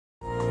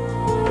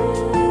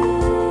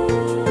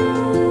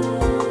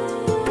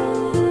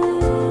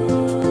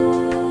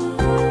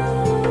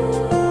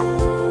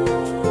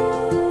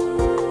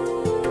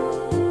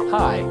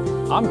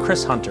I'm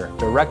Chris Hunter,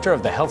 Director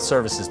of the Health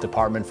Services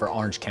Department for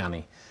Orange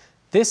County.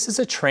 This is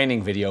a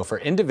training video for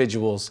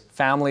individuals,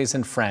 families,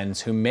 and friends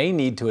who may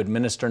need to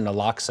administer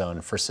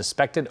naloxone for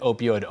suspected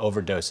opioid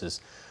overdoses.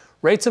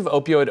 Rates of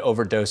opioid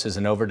overdoses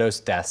and overdose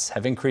deaths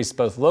have increased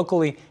both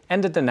locally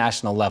and at the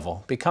national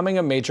level, becoming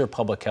a major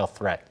public health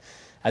threat.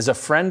 As a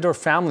friend or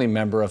family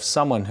member of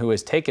someone who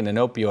has taken an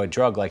opioid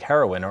drug like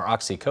heroin or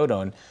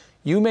oxycodone,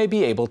 you may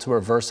be able to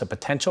reverse a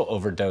potential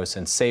overdose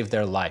and save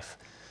their life.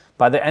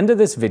 By the end of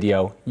this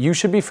video, you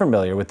should be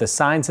familiar with the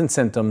signs and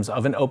symptoms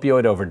of an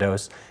opioid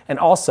overdose and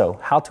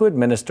also how to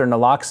administer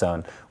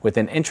naloxone with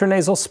an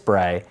intranasal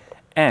spray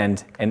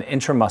and an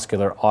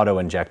intramuscular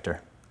autoinjector.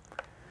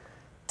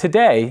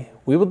 Today,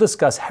 we will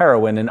discuss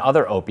heroin and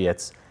other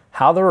opiates,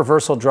 how the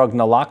reversal drug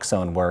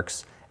naloxone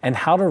works, and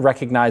how to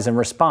recognize and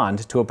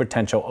respond to a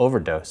potential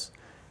overdose,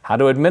 how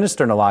to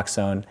administer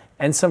naloxone,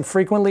 and some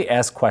frequently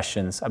asked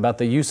questions about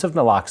the use of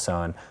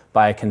naloxone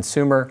by a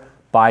consumer,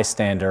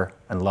 bystander,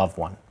 and loved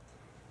one.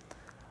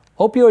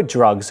 Opioid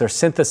drugs are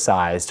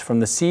synthesized from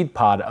the seed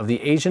pod of the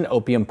Asian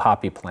opium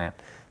poppy plant.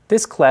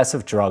 This class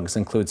of drugs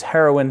includes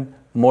heroin,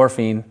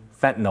 morphine,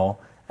 fentanyl,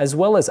 as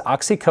well as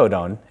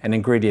oxycodone, an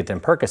ingredient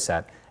in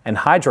Percocet, and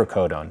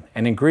hydrocodone,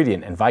 an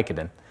ingredient in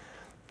Vicodin.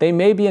 They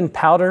may be in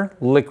powder,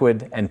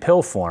 liquid, and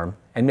pill form,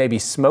 and may be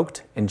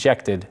smoked,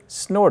 injected,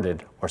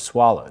 snorted, or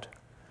swallowed.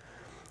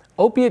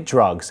 Opiate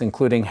drugs,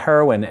 including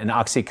heroin and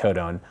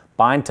oxycodone,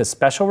 bind to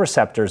special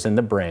receptors in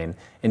the brain,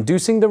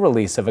 inducing the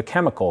release of a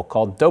chemical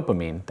called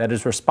dopamine that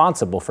is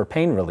responsible for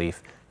pain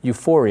relief,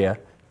 euphoria,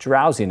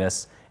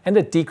 drowsiness, and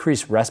a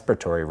decreased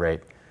respiratory rate.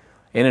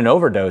 In an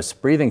overdose,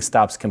 breathing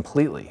stops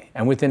completely,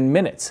 and within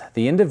minutes,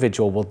 the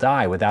individual will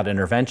die without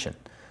intervention.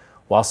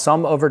 While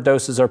some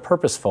overdoses are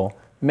purposeful,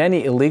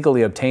 many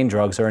illegally obtained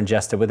drugs are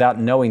ingested without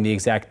knowing the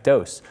exact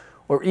dose,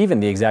 or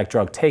even the exact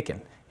drug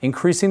taken,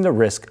 increasing the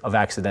risk of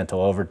accidental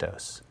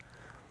overdose.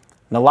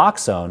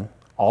 Naloxone,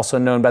 also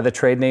known by the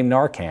trade name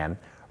Narcan,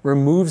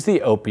 removes the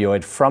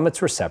opioid from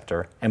its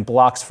receptor and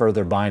blocks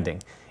further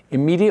binding,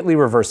 immediately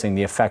reversing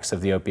the effects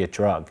of the opiate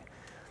drug.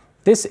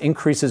 This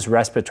increases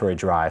respiratory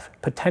drive,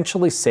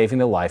 potentially saving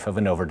the life of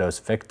an overdose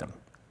victim.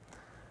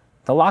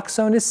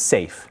 Naloxone is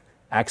safe,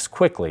 acts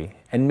quickly,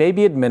 and may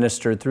be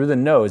administered through the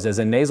nose as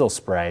a nasal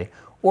spray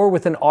or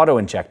with an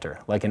autoinjector,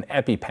 like an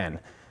EpiPen,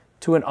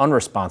 to an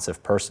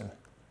unresponsive person.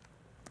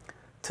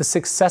 To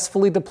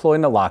successfully deploy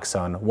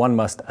naloxone, one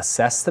must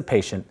assess the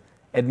patient,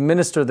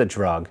 administer the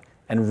drug,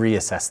 and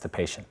reassess the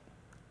patient.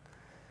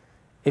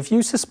 If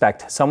you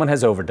suspect someone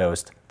has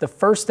overdosed, the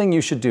first thing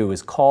you should do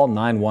is call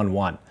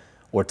 911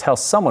 or tell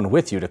someone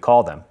with you to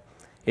call them.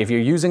 If you're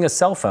using a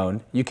cell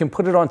phone, you can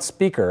put it on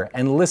speaker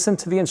and listen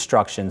to the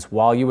instructions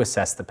while you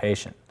assess the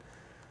patient.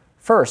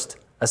 First,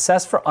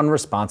 assess for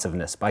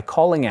unresponsiveness by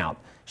calling out,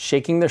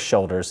 shaking their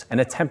shoulders, and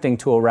attempting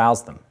to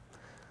arouse them.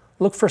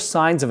 Look for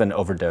signs of an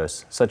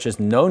overdose, such as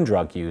known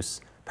drug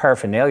use,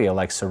 paraphernalia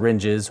like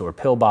syringes or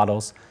pill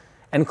bottles,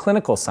 and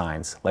clinical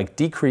signs like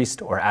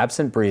decreased or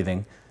absent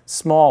breathing,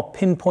 small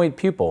pinpoint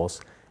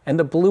pupils, and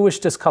a bluish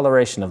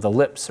discoloration of the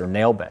lips or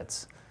nail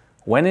beds.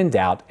 When in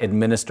doubt,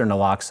 administer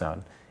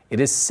naloxone. It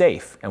is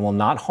safe and will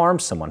not harm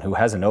someone who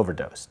hasn't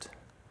overdosed.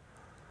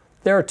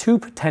 There are two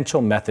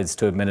potential methods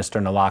to administer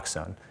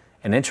naloxone,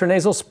 an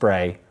intranasal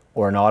spray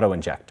or an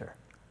autoinjector.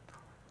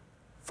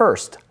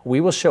 First,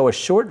 we will show a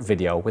short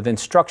video with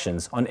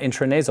instructions on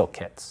intranasal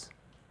kits.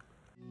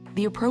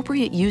 The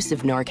appropriate use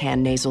of Narcan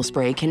nasal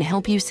spray can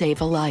help you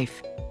save a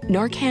life.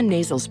 Narcan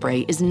nasal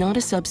spray is not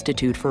a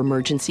substitute for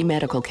emergency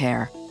medical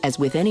care. As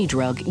with any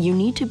drug, you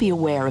need to be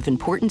aware of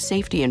important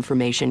safety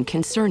information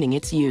concerning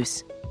its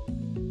use.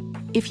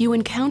 If you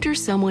encounter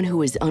someone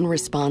who is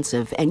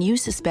unresponsive and you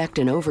suspect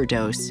an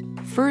overdose,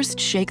 first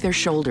shake their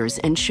shoulders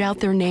and shout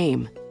their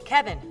name.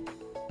 Kevin.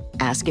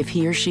 Ask if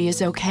he or she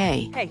is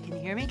okay. Hey, can you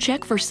hear me?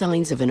 Check for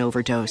signs of an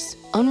overdose,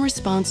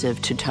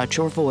 unresponsive to touch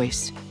or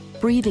voice.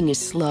 Breathing is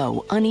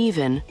slow,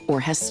 uneven, or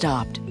has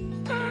stopped.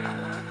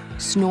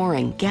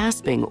 Snoring,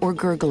 gasping, or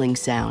gurgling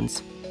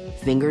sounds.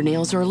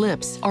 Fingernails or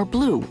lips are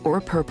blue or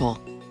purple.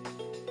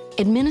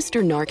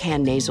 Administer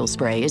Narcan nasal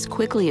spray as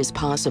quickly as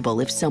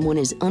possible if someone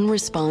is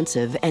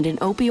unresponsive and an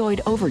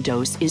opioid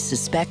overdose is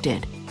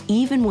suspected,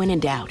 even when in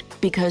doubt,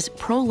 because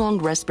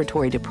prolonged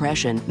respiratory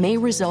depression may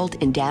result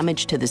in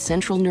damage to the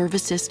central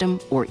nervous system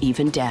or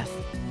even death.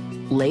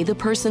 Lay the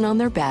person on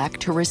their back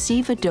to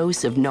receive a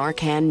dose of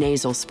Narcan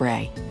nasal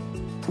spray.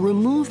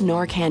 Remove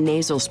Narcan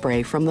nasal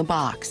spray from the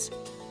box.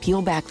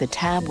 Peel back the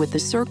tab with the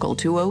circle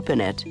to open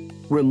it.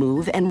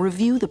 Remove and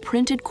review the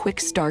printed quick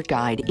start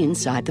guide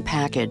inside the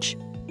package.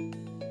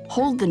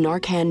 Hold the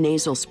Narcan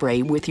nasal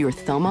spray with your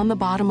thumb on the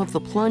bottom of the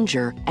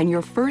plunger and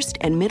your first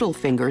and middle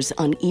fingers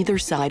on either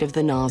side of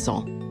the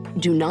nozzle.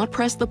 Do not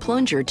press the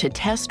plunger to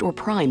test or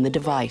prime the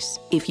device.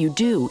 If you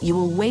do, you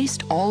will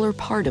waste all or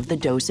part of the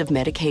dose of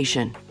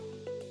medication.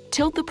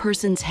 Tilt the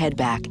person's head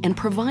back and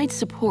provide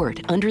support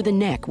under the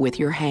neck with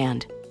your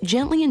hand.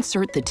 Gently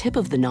insert the tip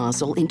of the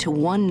nozzle into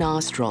one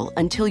nostril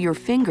until your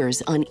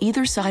fingers on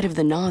either side of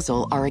the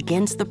nozzle are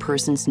against the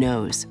person's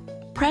nose.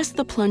 Press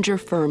the plunger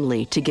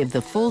firmly to give the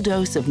full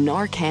dose of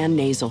Narcan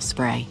nasal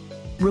spray.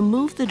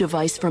 Remove the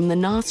device from the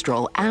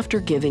nostril after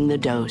giving the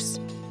dose.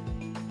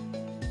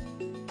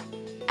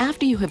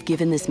 After you have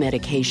given this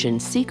medication,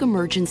 seek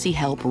emergency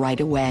help right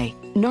away.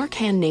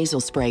 Narcan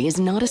nasal spray is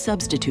not a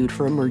substitute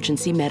for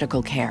emergency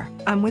medical care.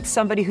 I'm with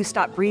somebody who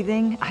stopped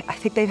breathing. I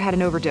think they've had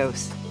an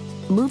overdose.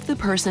 Move the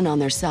person on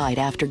their side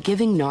after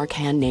giving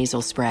Narcan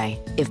nasal spray.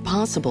 If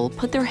possible,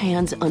 put their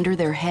hands under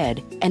their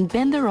head and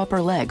bend their upper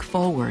leg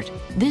forward.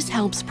 This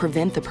helps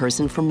prevent the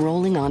person from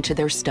rolling onto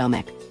their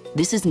stomach.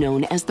 This is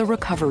known as the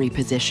recovery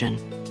position.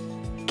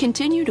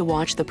 Continue to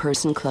watch the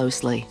person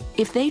closely.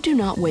 If they do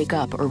not wake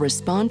up or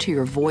respond to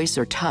your voice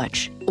or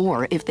touch,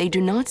 or if they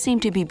do not seem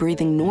to be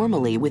breathing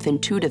normally within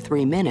 2 to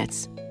 3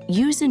 minutes,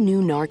 use a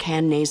new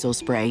Narcan nasal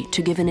spray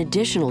to give an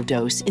additional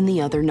dose in the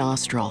other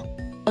nostril.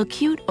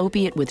 Acute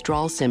opiate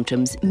withdrawal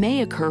symptoms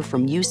may occur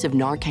from use of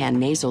Narcan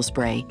nasal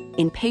spray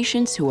in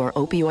patients who are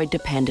opioid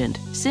dependent.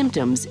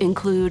 Symptoms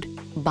include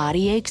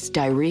body aches,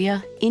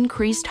 diarrhea,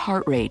 increased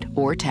heart rate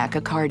or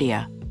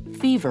tachycardia,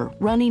 fever,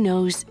 runny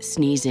nose,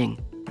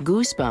 sneezing,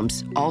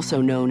 goosebumps,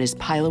 also known as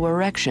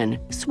piloerection,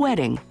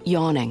 sweating,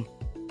 yawning,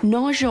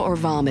 nausea or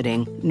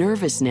vomiting,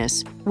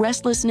 nervousness,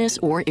 restlessness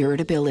or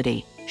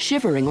irritability,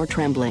 shivering or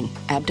trembling,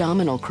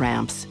 abdominal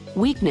cramps,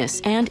 weakness,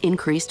 and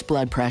increased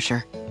blood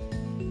pressure.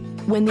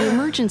 When the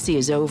emergency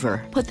is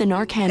over, put the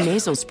Narcan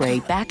nasal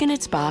spray back in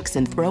its box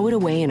and throw it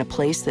away in a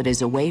place that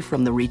is away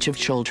from the reach of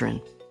children.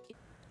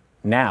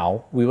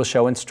 Now, we will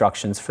show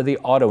instructions for the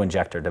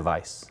auto-injector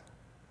device.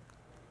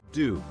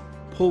 Do.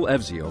 Pull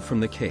Evzio from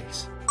the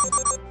case.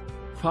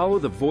 Follow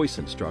the voice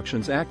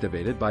instructions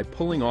activated by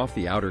pulling off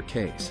the outer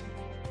case.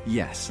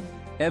 Yes,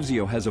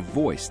 Evzio has a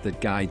voice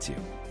that guides you.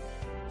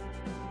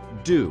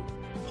 Do.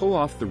 Pull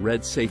off the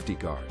red safety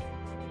guard.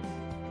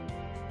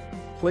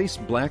 Place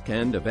black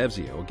end of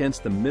Evzio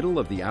against the middle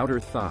of the outer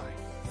thigh,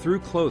 through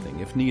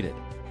clothing if needed.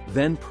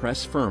 Then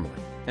press firmly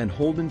and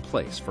hold in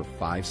place for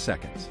 5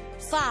 seconds.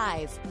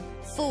 5,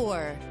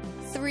 4,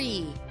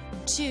 3,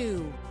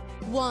 2,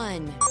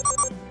 1.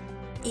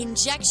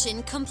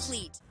 Injection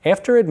complete.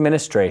 After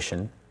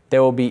administration,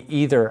 there will be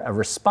either a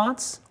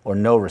response or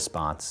no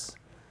response.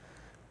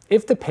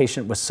 If the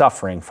patient was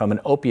suffering from an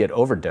opiate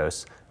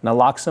overdose,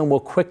 naloxone will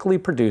quickly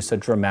produce a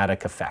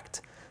dramatic effect.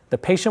 The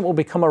patient will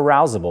become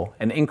arousable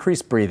and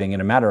increase breathing in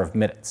a matter of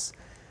minutes.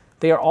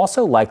 They are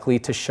also likely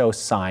to show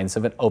signs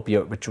of an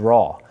opioid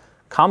withdrawal,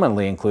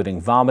 commonly including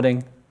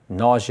vomiting,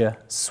 nausea,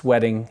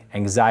 sweating,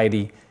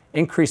 anxiety,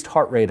 increased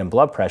heart rate and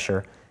blood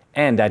pressure,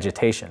 and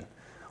agitation.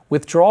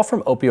 Withdrawal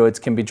from opioids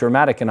can be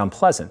dramatic and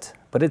unpleasant,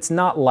 but it's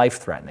not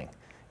life-threatening.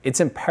 It's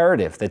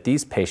imperative that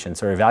these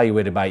patients are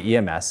evaluated by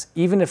EMS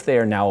even if they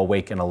are now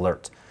awake and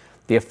alert.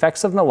 The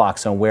effects of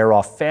naloxone wear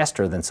off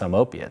faster than some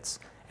opiates,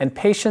 and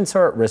patients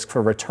are at risk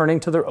for returning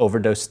to their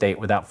overdose state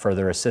without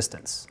further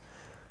assistance.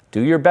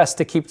 Do your best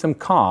to keep them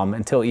calm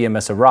until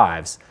EMS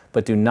arrives,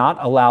 but do not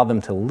allow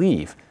them to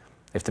leave.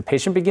 If the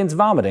patient begins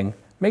vomiting,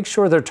 make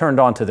sure they're turned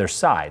onto their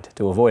side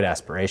to avoid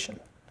aspiration.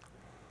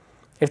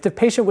 If the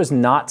patient was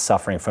not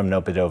suffering from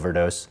an opioid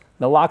overdose,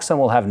 naloxone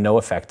will have no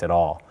effect at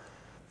all.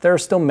 There are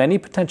still many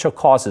potential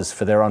causes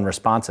for their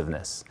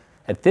unresponsiveness.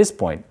 At this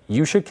point,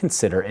 you should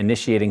consider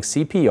initiating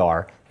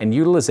CPR and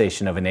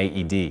utilization of an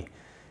AED.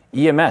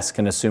 EMS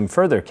can assume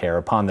further care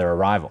upon their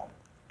arrival.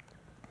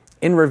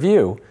 In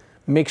review,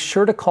 make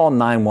sure to call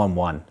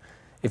 911.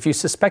 If you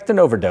suspect an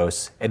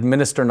overdose,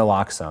 administer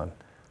naloxone.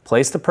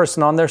 Place the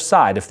person on their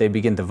side if they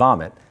begin to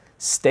vomit.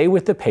 Stay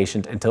with the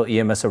patient until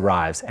EMS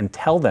arrives and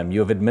tell them you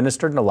have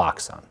administered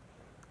naloxone.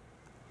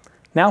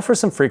 Now for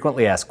some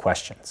frequently asked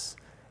questions.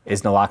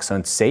 Is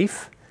naloxone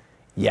safe?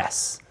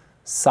 Yes.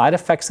 Side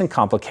effects and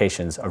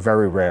complications are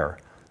very rare.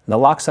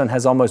 Naloxone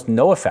has almost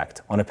no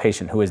effect on a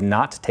patient who has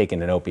not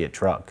taken an opiate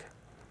drug.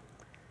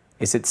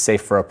 Is it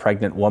safe for a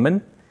pregnant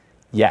woman?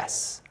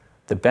 Yes.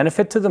 The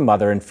benefit to the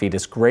mother and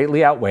fetus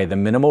greatly outweigh the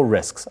minimal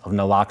risks of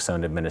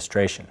naloxone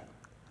administration.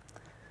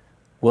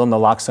 Will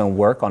naloxone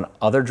work on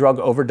other drug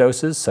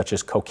overdoses such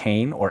as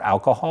cocaine or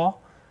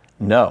alcohol?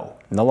 No.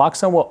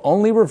 Naloxone will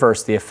only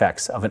reverse the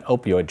effects of an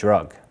opioid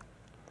drug.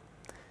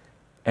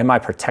 Am I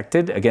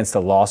protected against a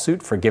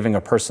lawsuit for giving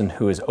a person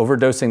who is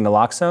overdosing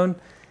naloxone?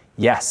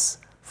 Yes.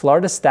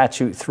 Florida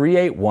Statute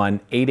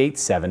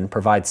 381887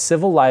 provides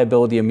civil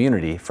liability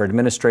immunity for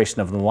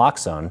administration of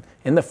naloxone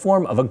in the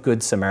form of a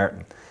Good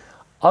Samaritan.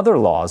 Other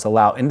laws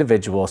allow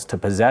individuals to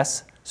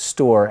possess,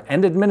 store,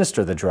 and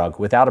administer the drug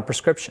without a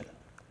prescription.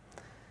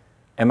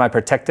 Am I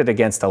protected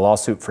against a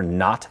lawsuit for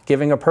not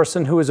giving a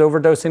person who is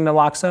overdosing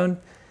naloxone?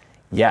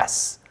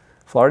 Yes.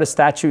 Florida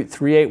Statute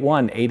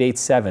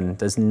 381887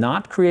 does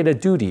not create a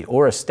duty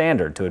or a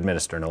standard to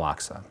administer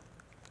naloxone.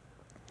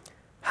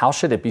 How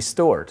should it be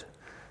stored?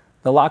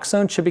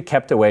 Naloxone should be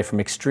kept away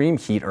from extreme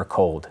heat or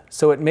cold,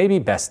 so it may be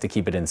best to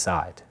keep it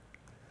inside.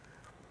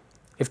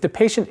 If the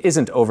patient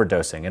isn't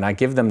overdosing and I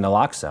give them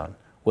naloxone,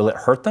 will it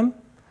hurt them?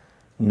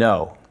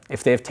 No.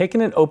 If they have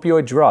taken an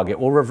opioid drug, it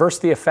will reverse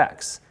the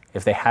effects.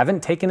 If they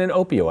haven't taken an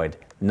opioid,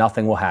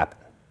 nothing will happen.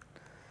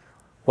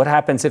 What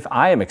happens if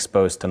I am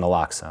exposed to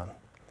naloxone?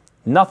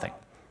 Nothing.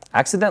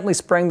 Accidentally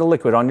spraying the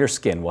liquid on your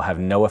skin will have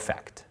no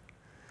effect.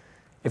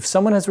 If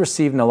someone has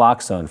received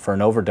naloxone for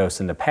an overdose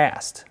in the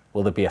past,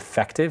 will it be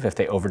effective if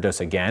they overdose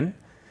again?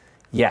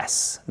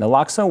 Yes,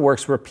 naloxone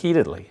works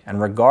repeatedly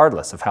and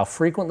regardless of how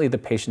frequently the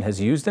patient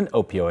has used an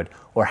opioid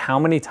or how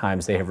many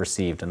times they have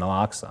received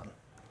naloxone.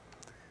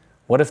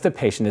 What if the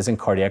patient is in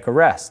cardiac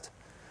arrest?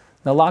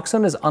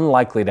 Naloxone is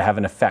unlikely to have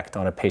an effect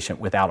on a patient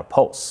without a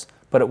pulse,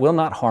 but it will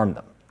not harm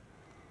them.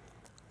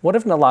 What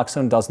if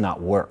naloxone does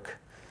not work?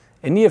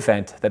 In the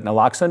event that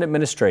naloxone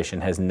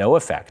administration has no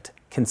effect,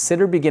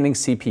 consider beginning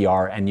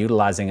CPR and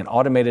utilizing an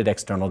automated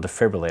external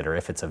defibrillator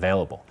if it's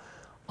available.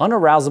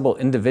 Unarousable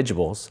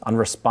individuals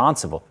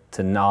unresponsive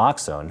to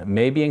naloxone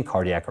may be in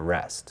cardiac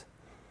arrest.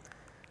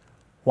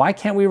 Why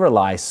can't we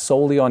rely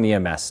solely on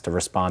EMS to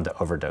respond to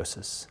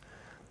overdoses?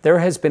 There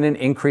has been an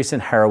increase in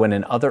heroin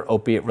and other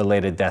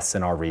opiate-related deaths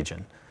in our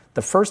region.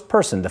 The first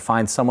person to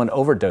find someone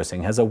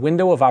overdosing has a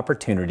window of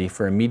opportunity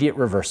for immediate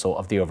reversal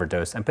of the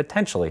overdose and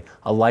potentially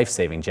a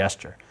life-saving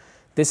gesture.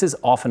 This is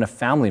often a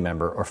family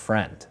member or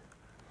friend.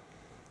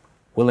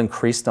 Will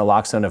increased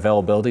naloxone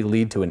availability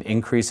lead to an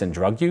increase in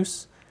drug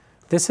use?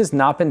 This has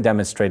not been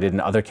demonstrated in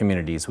other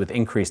communities with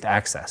increased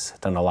access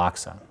to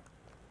naloxone.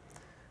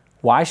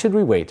 Why should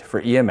we wait for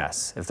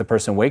EMS if the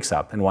person wakes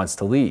up and wants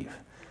to leave?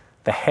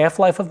 The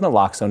half-life of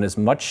naloxone is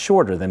much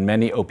shorter than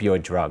many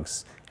opioid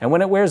drugs, and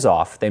when it wears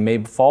off, they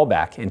may fall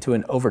back into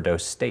an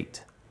overdose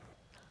state.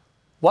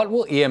 What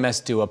will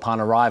EMS do upon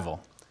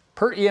arrival?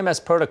 Per EMS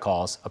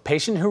protocols, a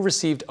patient who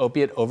received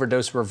opiate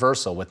overdose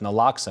reversal with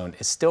naloxone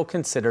is still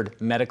considered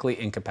medically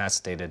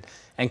incapacitated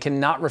and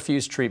cannot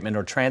refuse treatment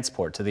or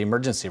transport to the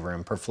emergency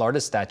room per Florida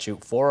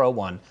Statute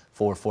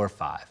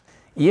 401-445.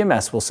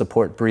 EMS will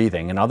support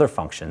breathing and other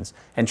functions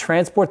and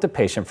transport the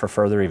patient for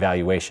further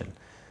evaluation.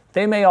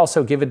 They may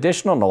also give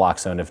additional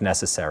naloxone if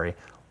necessary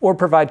or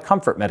provide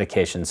comfort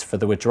medications for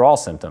the withdrawal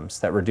symptoms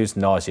that reduce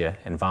nausea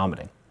and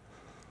vomiting.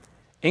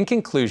 In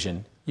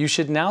conclusion, you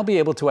should now be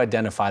able to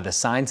identify the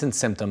signs and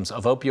symptoms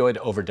of opioid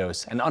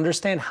overdose and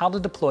understand how to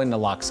deploy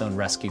naloxone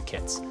rescue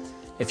kits.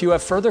 If you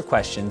have further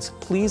questions,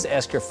 please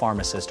ask your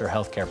pharmacist or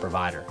healthcare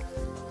provider.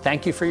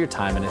 Thank you for your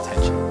time and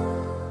attention.